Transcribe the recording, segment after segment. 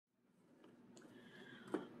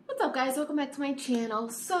up, guys? Welcome back to my channel.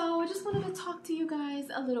 So I just wanted to talk to you guys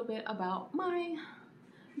a little bit about my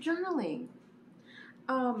journaling.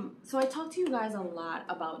 So I talk to you guys a lot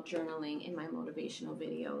about journaling in my motivational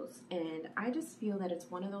videos, and I just feel that it's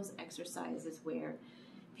one of those exercises where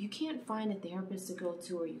if you can't find a therapist to go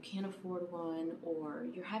to, or you can't afford one, or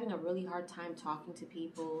you're having a really hard time talking to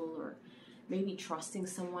people, or maybe trusting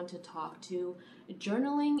someone to talk to,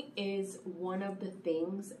 journaling is one of the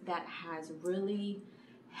things that has really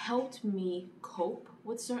helped me cope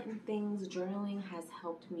with certain things. Journaling has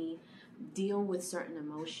helped me deal with certain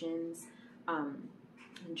emotions.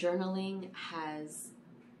 Journaling has,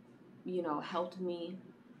 helped me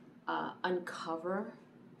uncover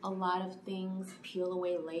a lot of things, peel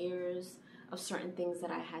away layers of certain things that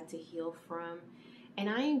I had to heal from. And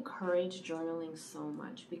I encourage journaling so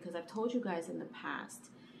much because I've told you guys in the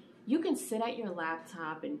past, you can sit at your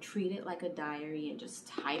laptop and treat it like a diary and just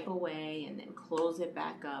type away and then close it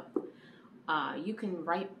back up. You can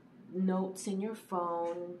write notes in your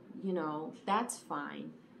phone, that's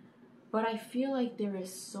fine. But I feel like there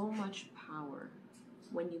is so much power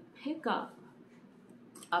when you pick up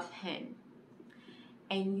a pen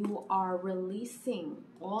and you are releasing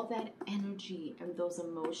all that energy and those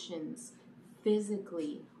emotions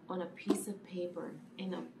physically on a piece of paper,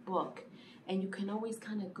 in a book, and you can always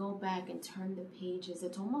kind of go back and turn the pages.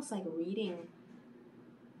 It's almost like reading.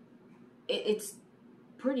 It's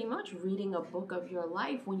pretty much reading a book of your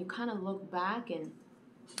life when you kind of look back. And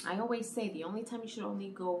I always say the only time you should only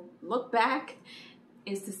go look back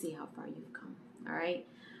is to see how far you've come. All right.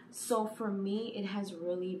 So for me, it has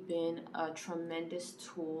really been a tremendous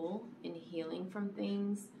tool in healing from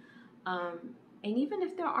things. And even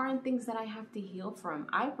if there aren't things that I have to heal from,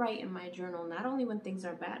 I write in my journal not only when things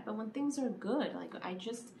are bad, but when things are good. Like, I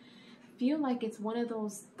just feel like it's one of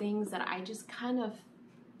those things that I just kind of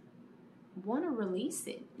want to release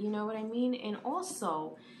it. You know what I mean? And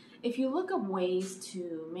also, if you look up ways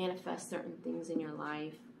to manifest certain things in your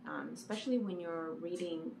life, especially when you're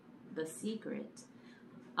reading The Secret,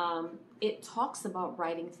 it talks about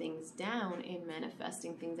writing things down and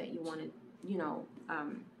manifesting things that you want to,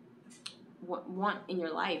 want in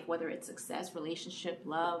your life, whether it's success, relationship,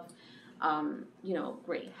 love,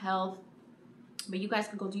 great health. But you guys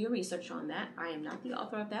can go do your research on that. I am not the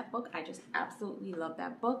author of that book. I just absolutely love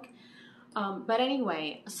that book. But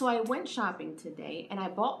anyway, so I went shopping today and I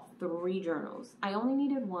bought 3 journals. I only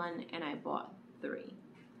needed 1 and I bought 3.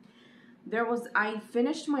 I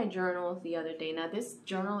finished my journal the other day. Now this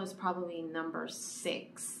journal is probably number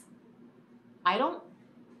 6.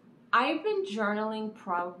 I've been journaling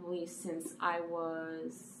probably since I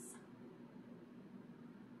want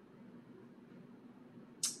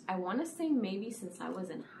to say maybe since I was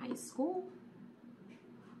in high school.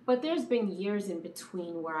 But there's been years in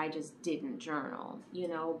between where I just didn't journal,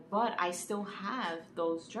 but I still have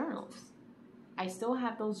those journals. I still,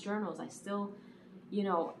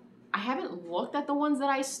 I haven't looked at the ones that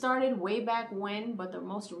I started way back when, but the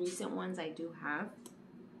most recent ones I do have.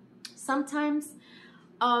 Sometimes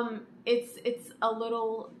it's a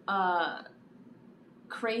little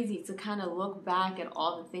crazy to kind of look back at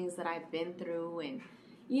all the things that I've been through, and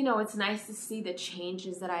it's nice to see the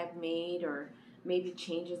changes that I've made, or maybe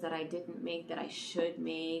changes that I didn't make that I should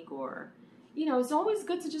make, or it's always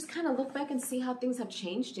good to just kind of look back and see how things have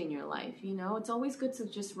changed in your life. It's always good to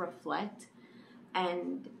just reflect,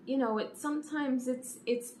 and sometimes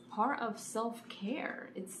it's part of self-care.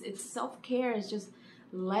 It's self-care is just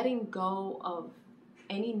letting go of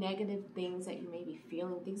any negative things that you may be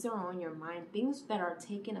feeling, things that are on your mind, things that are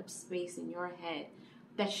taking up space in your head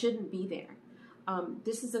that shouldn't be there.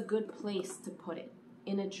 This is a good place to put it,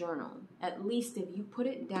 in a journal. At least if you put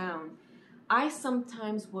it down, I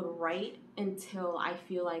sometimes would write until I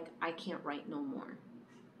feel like I can't write no more.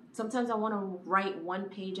 Sometimes I want to write 1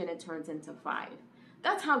 page and it turns into 5.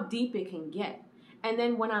 That's how deep it can get. And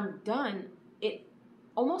then when I'm done, it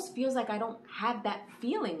almost feels like I don't have that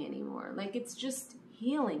feeling anymore. Like, it's just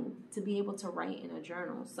healing to be able to write in a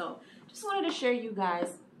journal. So just wanted to share you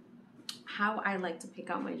guys how I like to pick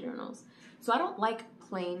out my journals. So I don't like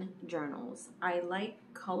plain journals. I like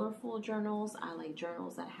colorful journals. I like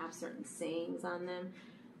journals that have certain sayings on them.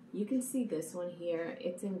 You can see this one here.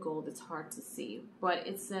 It's in gold. It's hard to see, but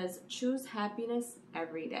it says, choose happiness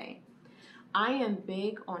every day. I am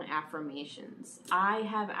big on affirmations. I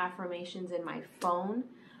have affirmations in my phone.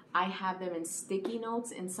 I have them in sticky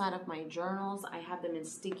notes inside of my journals. I have them in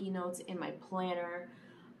sticky notes in my planner.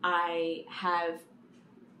 I have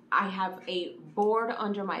I have a board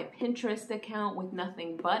under my Pinterest account with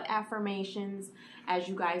nothing but affirmations. As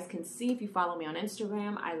you guys can see, if you follow me on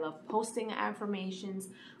Instagram, I love posting affirmations.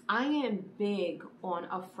 I am big on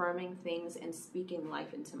affirming things and speaking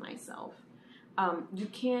life into myself. You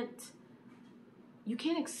can't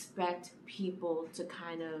expect people to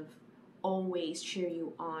kind of always cheer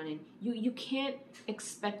you on, and you can't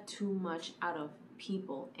expect too much out of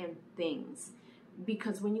people and things,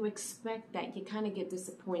 because when you expect that, you kind of get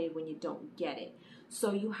disappointed when you don't get it.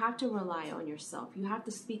 So you have to rely on yourself. You have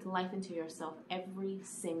to speak life into yourself every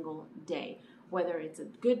single day, whether it's a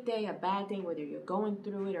good day, a bad day, whether you're going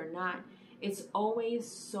through it or not. It's always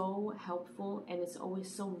so helpful, and it's always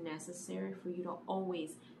so necessary for you to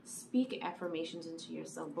always speak affirmations into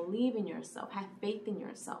yourself, believe in yourself, have faith in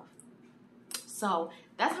yourself. So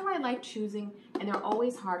that's how I like choosing, and they're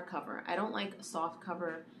always hardcover. I don't like soft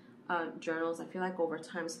cover journals. I feel like over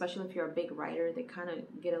time, especially if you're a big writer, they kind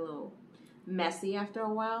of get a little messy after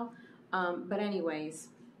a while. But anyways,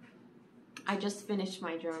 I just finished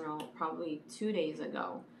my journal probably 2 days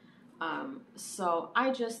ago. So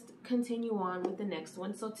I just continue on with the next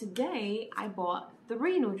one. So today I bought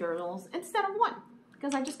 3 new journals instead of 1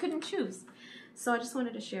 because I just couldn't choose. So I just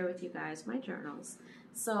wanted to share with you guys my journals.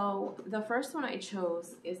 So the first one I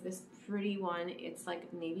chose is this pretty one. It's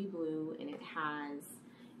like navy blue, and it has,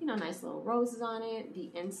 you know, nice little roses on it. The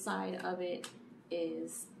inside of it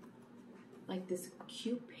is like this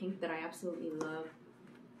cute pink that I absolutely love.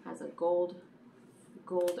 Has a gold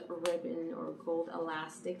ribbon or gold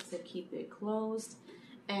elastic to keep it closed,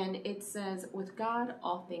 and it says, "With God,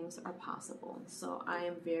 all things are possible." So I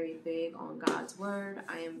am very big on God's word.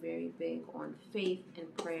 I am very big on faith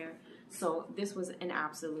and prayer. So this was an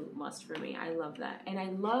absolute must for me. I love that. And I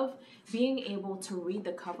love being able to read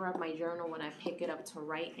the cover of my journal when I pick it up to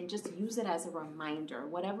write and just use it as a reminder.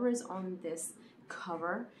 Whatever is on this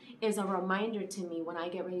cover is a reminder to me when I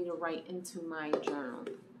get ready to write into my journal.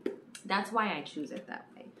 That's why I choose it that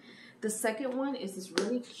way. The second one is this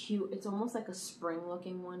really cute, it's almost like a spring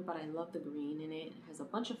looking one, but I love the green in it. It has a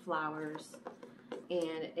bunch of flowers,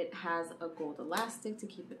 and it has a gold elastic to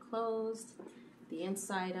keep it closed. The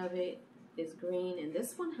inside of it is green, and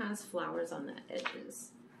this one has flowers on the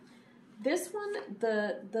edges. This one,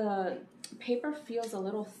 the paper feels a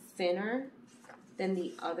little thinner than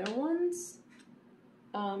the other ones,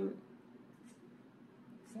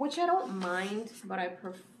 which I don't mind, but I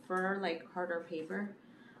prefer like harder paper.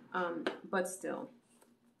 But still,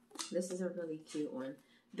 this is a really cute one.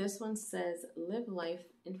 This one says, "Live life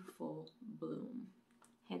in full bloom,"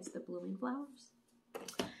 hence the blooming flowers.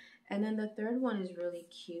 And then the third one is really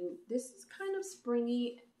cute. This is kind of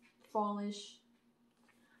springy, fallish.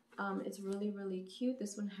 It's really, really cute.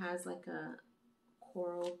 This one has like a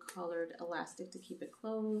coral colored elastic to keep it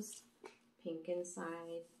closed, pink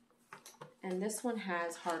inside. And this one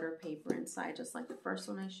has harder paper inside, just like the first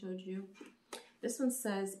one I showed you. This one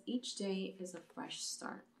says, "Each day is a fresh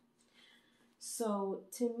start." So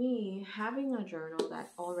to me, having a journal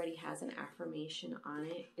that already has an affirmation on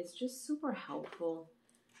it is just super helpful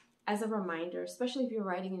as a reminder, especially if you're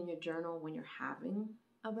writing in your journal when you're having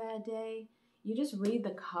a bad day. You just read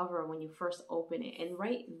the cover when you first open it, and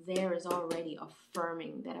right there is already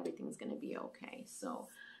affirming that everything's going to be okay. So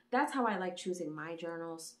that's how I like choosing my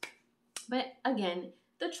journals. But again,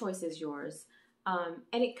 the choice is yours. And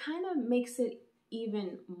it kind of makes it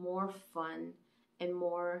even more fun and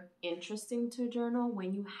more interesting to journal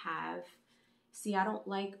when you have, see, I don't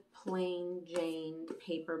like plain Jane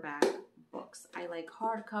paperback books. I like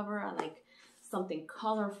hardcover. I like something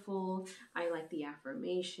colorful. I like the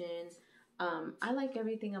affirmation. I like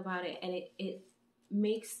everything about it, and it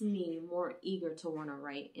makes me more eager to want to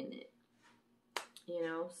write in it, you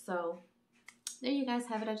know. So there you guys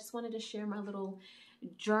have it. I just wanted to share my little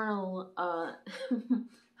journal,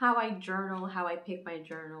 how I journal, how I pick my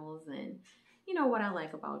journals, and you know what I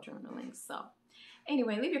like about journaling. So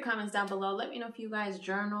anyway, leave your comments down below. Let me know if you guys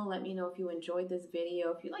journal. Let me know if you enjoyed this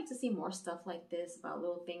video. If you'd like to see more stuff like this about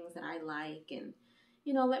little things that I like, and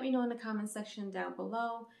you know, let me know in the comment section down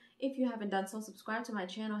below. If you haven't done so, subscribe to my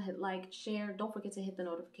channel, hit like, share. Don't forget to hit the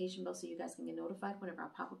notification bell so you guys can get notified whenever I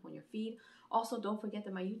pop up on your feed. Also, don't forget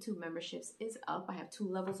that my YouTube memberships is up. I have 2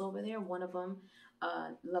 levels over there. One of them,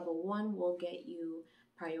 level 1, will get you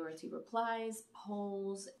priority replies,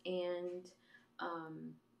 polls, and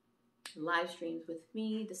live streams with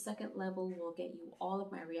me. The second level will get you all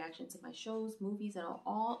of my reactions to my shows, movies, and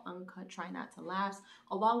all uncut, try not to laughs,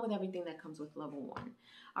 along with everything that comes with level 1.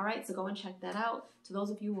 All right, so go and check that out. To those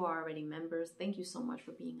of you who are already members, thank you so much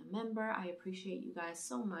for being a member. I appreciate you guys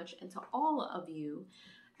so much. And to all of you,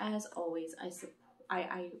 as always,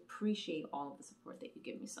 I appreciate all of the support that you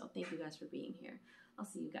give me. So thank you guys for being here. I'll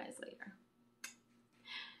see you guys later.